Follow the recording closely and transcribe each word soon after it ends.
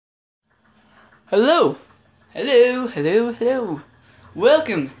Hello! Hello, hello, hello.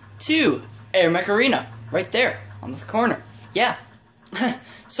 Welcome to Airmech Arena. Right there, on this corner. Yeah.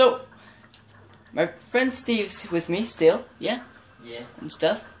 So, my friend Steve's with me still. Yeah? Yeah. And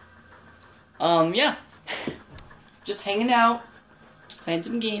stuff. Yeah. Just hanging out. Playing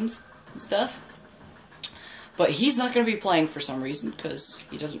some games and stuff. But he's not going to be playing for some reason, because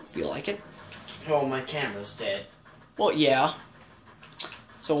he doesn't feel like it. Oh, my camera's dead. Well, yeah.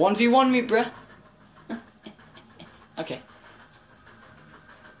 So 1v1 me, bruh. Okay.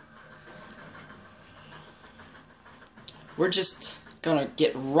 We're just gonna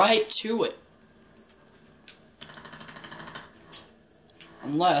get right to it.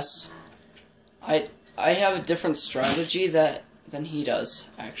 Unless I have a different strategy than he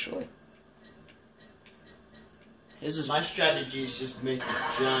does, actually. His is My strategy is just make a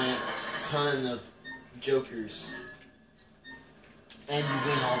giant ton of jokers. And you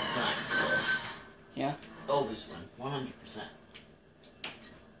win all the time, so yeah. always win, 100%.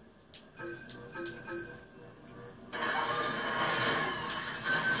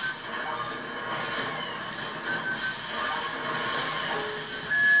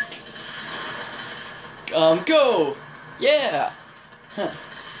 Go! Yeah! Huh.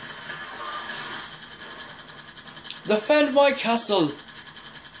 Defend my castle!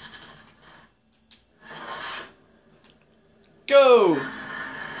 Go!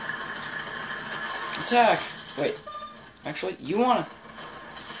 Attack! Wait. Actually, you wanna...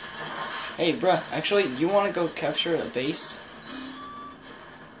 Hey, bruh. Actually, you wanna go capture a base?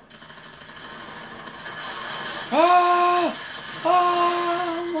 Ah!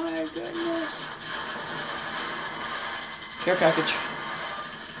 Oh my goodness. Care package.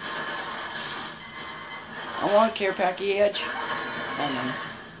 I want care package. Oh no.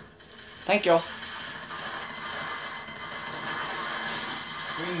 Thank y'all.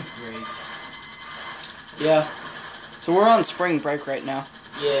 Spring break. Yeah. So we're on spring break right now.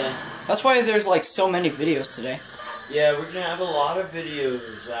 Yeah. That's why there's like so many videos today. Yeah, we're gonna have a lot of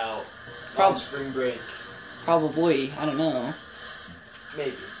videos out on spring break. Probably. I don't know.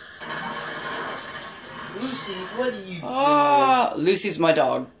 Maybe. Lucy, what are you doing? Ah, Lucy's my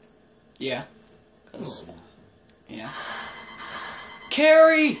dog. Yeah. 'Cause, yeah.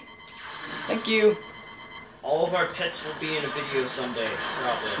 Carrie! Thank you. All of our pets will be in a video someday,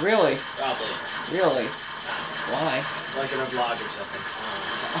 probably. Really? Probably. Really? Why? Like in a vlog or something.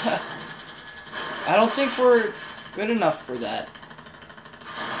 I don't think we're good enough for that.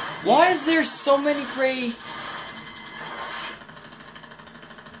 Why is there so many gray...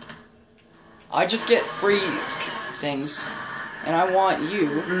 I just get free things, and I want you.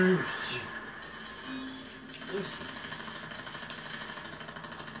 Lucy. Lucy.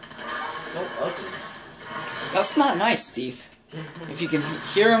 So ugly. That's not nice, Steve. If you can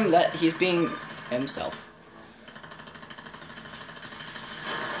hear him, that he's being himself.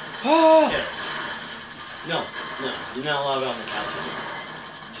 Ah! No, you're not allowed on the couch anymore.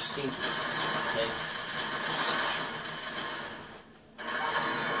 Just stinky, okay?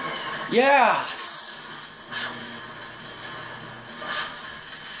 Yes!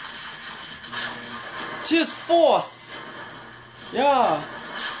 Tis forth! Yeah!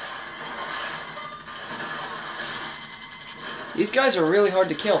 These guys are really hard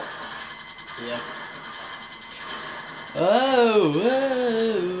to kill. Yeah. Oh,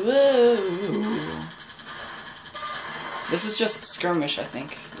 whoa, whoa. This is just a skirmish, I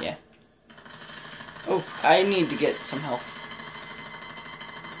think. Yeah. Oh, I need to get some health.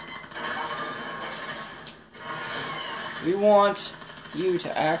 We want you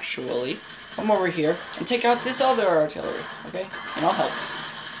to actually come over here and take out this other artillery, okay? And I'll help.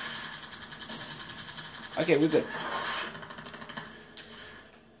 Okay, we're good.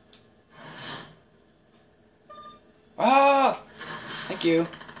 Ah! Thank you.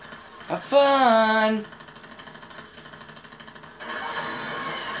 Have fun!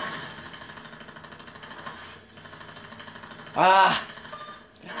 Ah!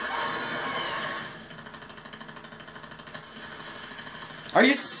 Are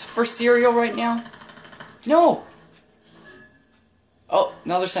you for cereal right now? No! Oh,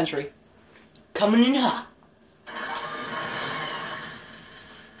 another sentry. Coming in hot.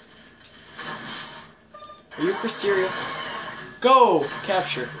 Are you for cereal? Go!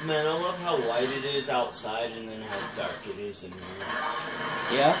 Capture. Man, I love how light it is outside and then how dark it is in here.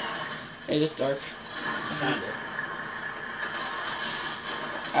 Yeah? It is dark. Kinda.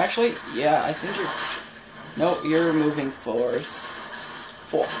 Actually, yeah, I think you're... No, you're moving forth.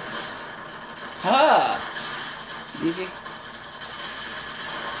 Ha! Easy.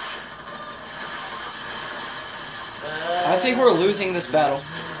 I think we're losing this battle.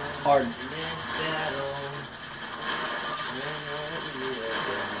 Hard. battle.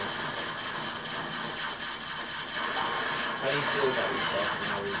 How do you feel about yourself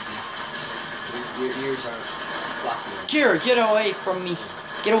now, Lucy? Your ears aren't blocking. Kira, get away from me.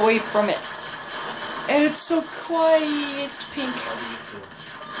 Get away from it. And it's so quiet, Pink. How do you feel?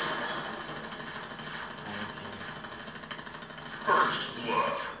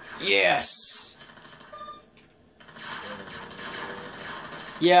 Yes.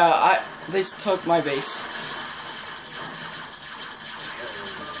 Yeah, they just took my base.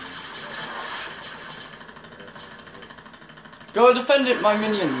 Go defend it, my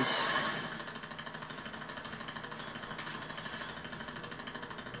minions.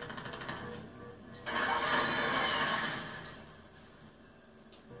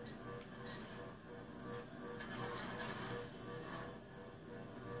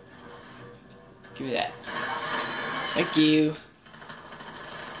 Give me that. Thank you.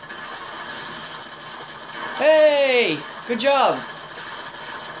 Hey! Good job!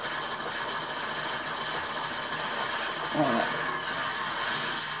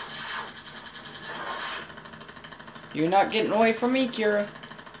 You're not getting away from me, Kira. I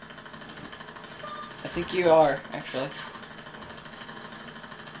think you are, actually.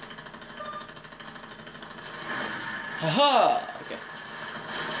 Haha! Okay.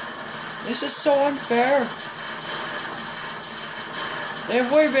 This is so unfair. They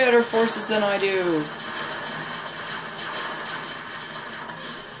have way better forces than I do.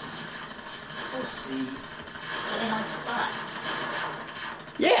 We'll see. Stay on spot.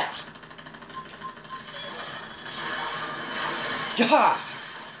 Yeah! Yeah!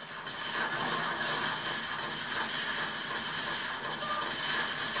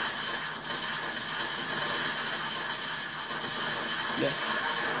 Yes.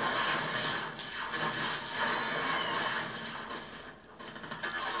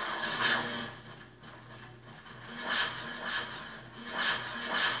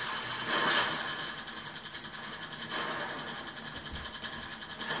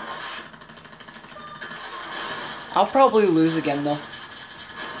 I'll probably lose again, though.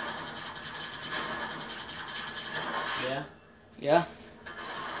 Yeah? Yeah.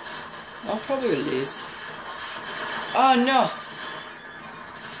 I'll probably lose. Oh, no!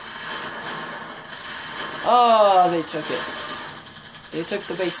 Oh, they took it. They took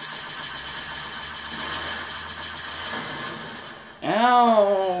the base.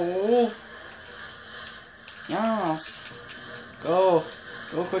 Ow! Yes! Go!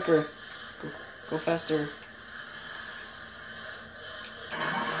 Go quicker. Go faster.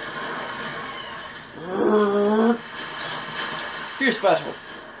 Fierce battle.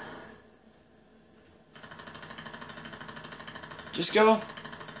 Just go.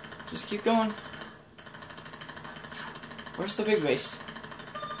 Just keep going. Where's the big base?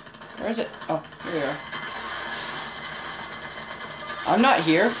 Where is it? Oh, here we are. I'm not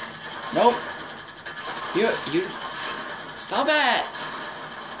here. Nope. You. Stop it!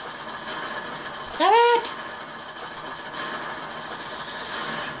 Stop it!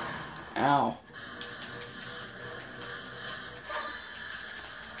 Ow.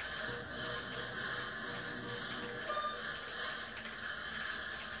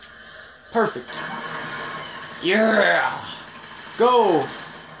 Perfect. Yeah! Go!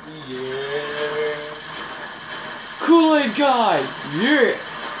 Yeah. Kool-Aid guy! Yeah!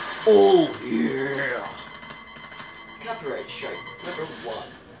 Oh, yeah! Copyright strike number 1.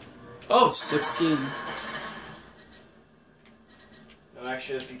 Oh, 16. No,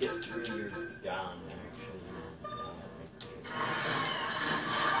 actually, if you get 3, you're down, actually.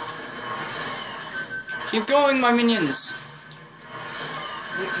 Keep going, my minions!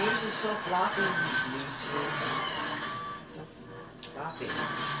 Your ears are so floppy, Lucy. So floppy.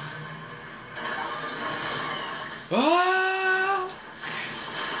 Ah!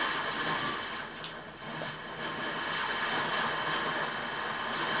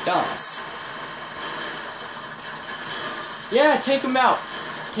 Dumbass. Yeah, take him out.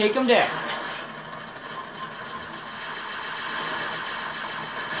 Take him down.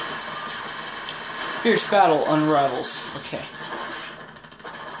 Fierce battle unravels. Okay.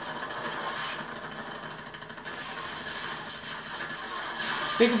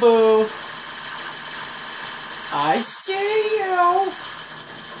 Peekaboo. I see you.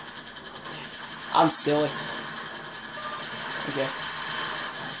 I'm silly. Okay.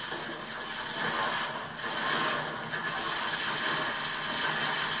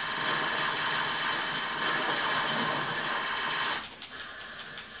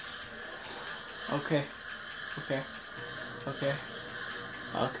 Okay. Okay. Okay.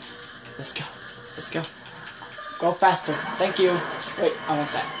 Okay. Let's go. Let's go. Go faster. Thank you. Wait, I want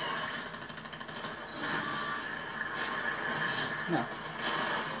that. No.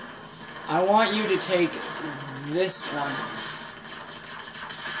 I want you to take this one.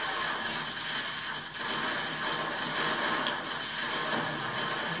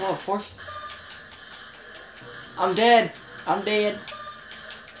 There's a lot of force. I'm dead. I'm dead.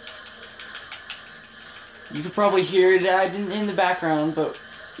 You could probably hear it in the background, but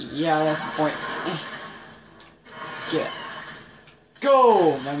yeah, that's the point. Get.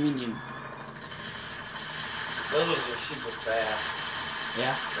 Go, my minion. Those ones are super fast.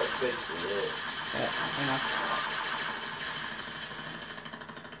 Yeah. That's basically it. Yeah, I know.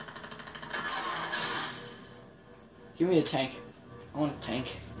 Give me a tank. I want a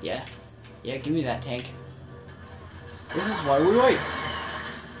tank. Yeah. Yeah, give me that tank. This is why we wait.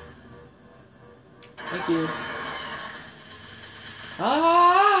 Thank you.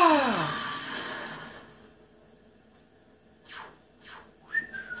 Ah!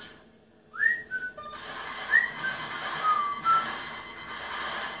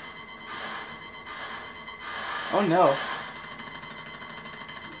 Oh no.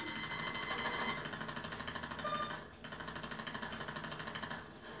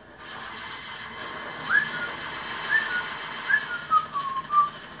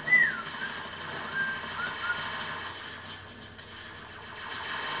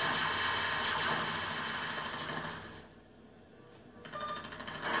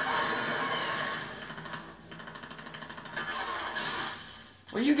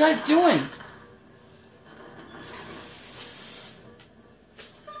 What are you guys doing?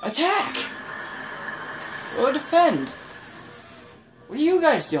 Attack! Or defend! What are you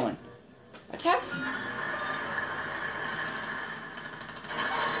guys doing? Attack!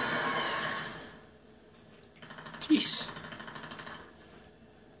 Jeez.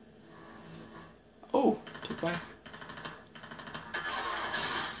 Oh, took back.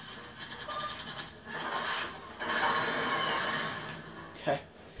 Okay.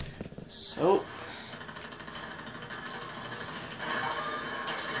 So.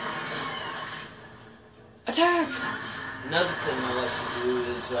 Attack! Another thing I like to do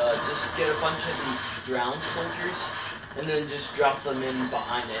is just get a bunch of these ground soldiers and then just drop them in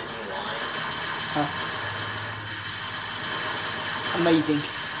behind enemy lines. Huh. Amazing.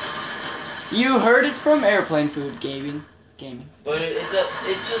 You heard it from Airplane Food Gaming. But it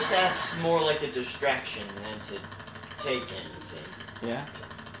just acts more like a distraction than to take anything. Yeah.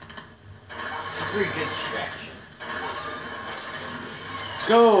 It's a pretty good distraction.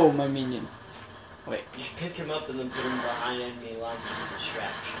 Go, my minion. Wait. You should pick him up and then put him behind enemy lines as a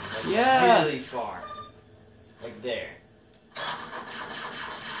distraction. Like Yeah. really far. Like there.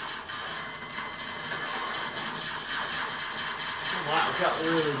 Wow, it got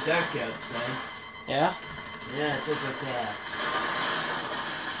really dark outside. Yeah? Yeah, it took a pass.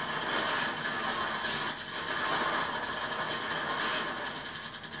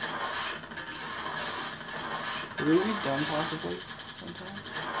 Will we be done possibly sometime?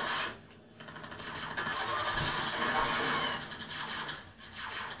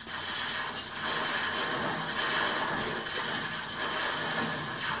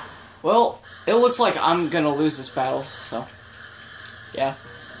 Well, it looks like I'm gonna lose this battle, so yeah.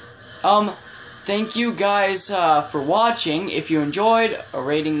 Thank you guys for watching. If you enjoyed, a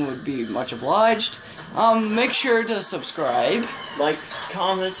rating would be much obliged. Make sure to subscribe. Like,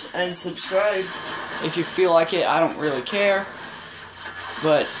 comment, and subscribe. If you feel like it, I don't really care.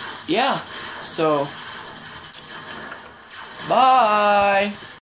 But, yeah. So, bye!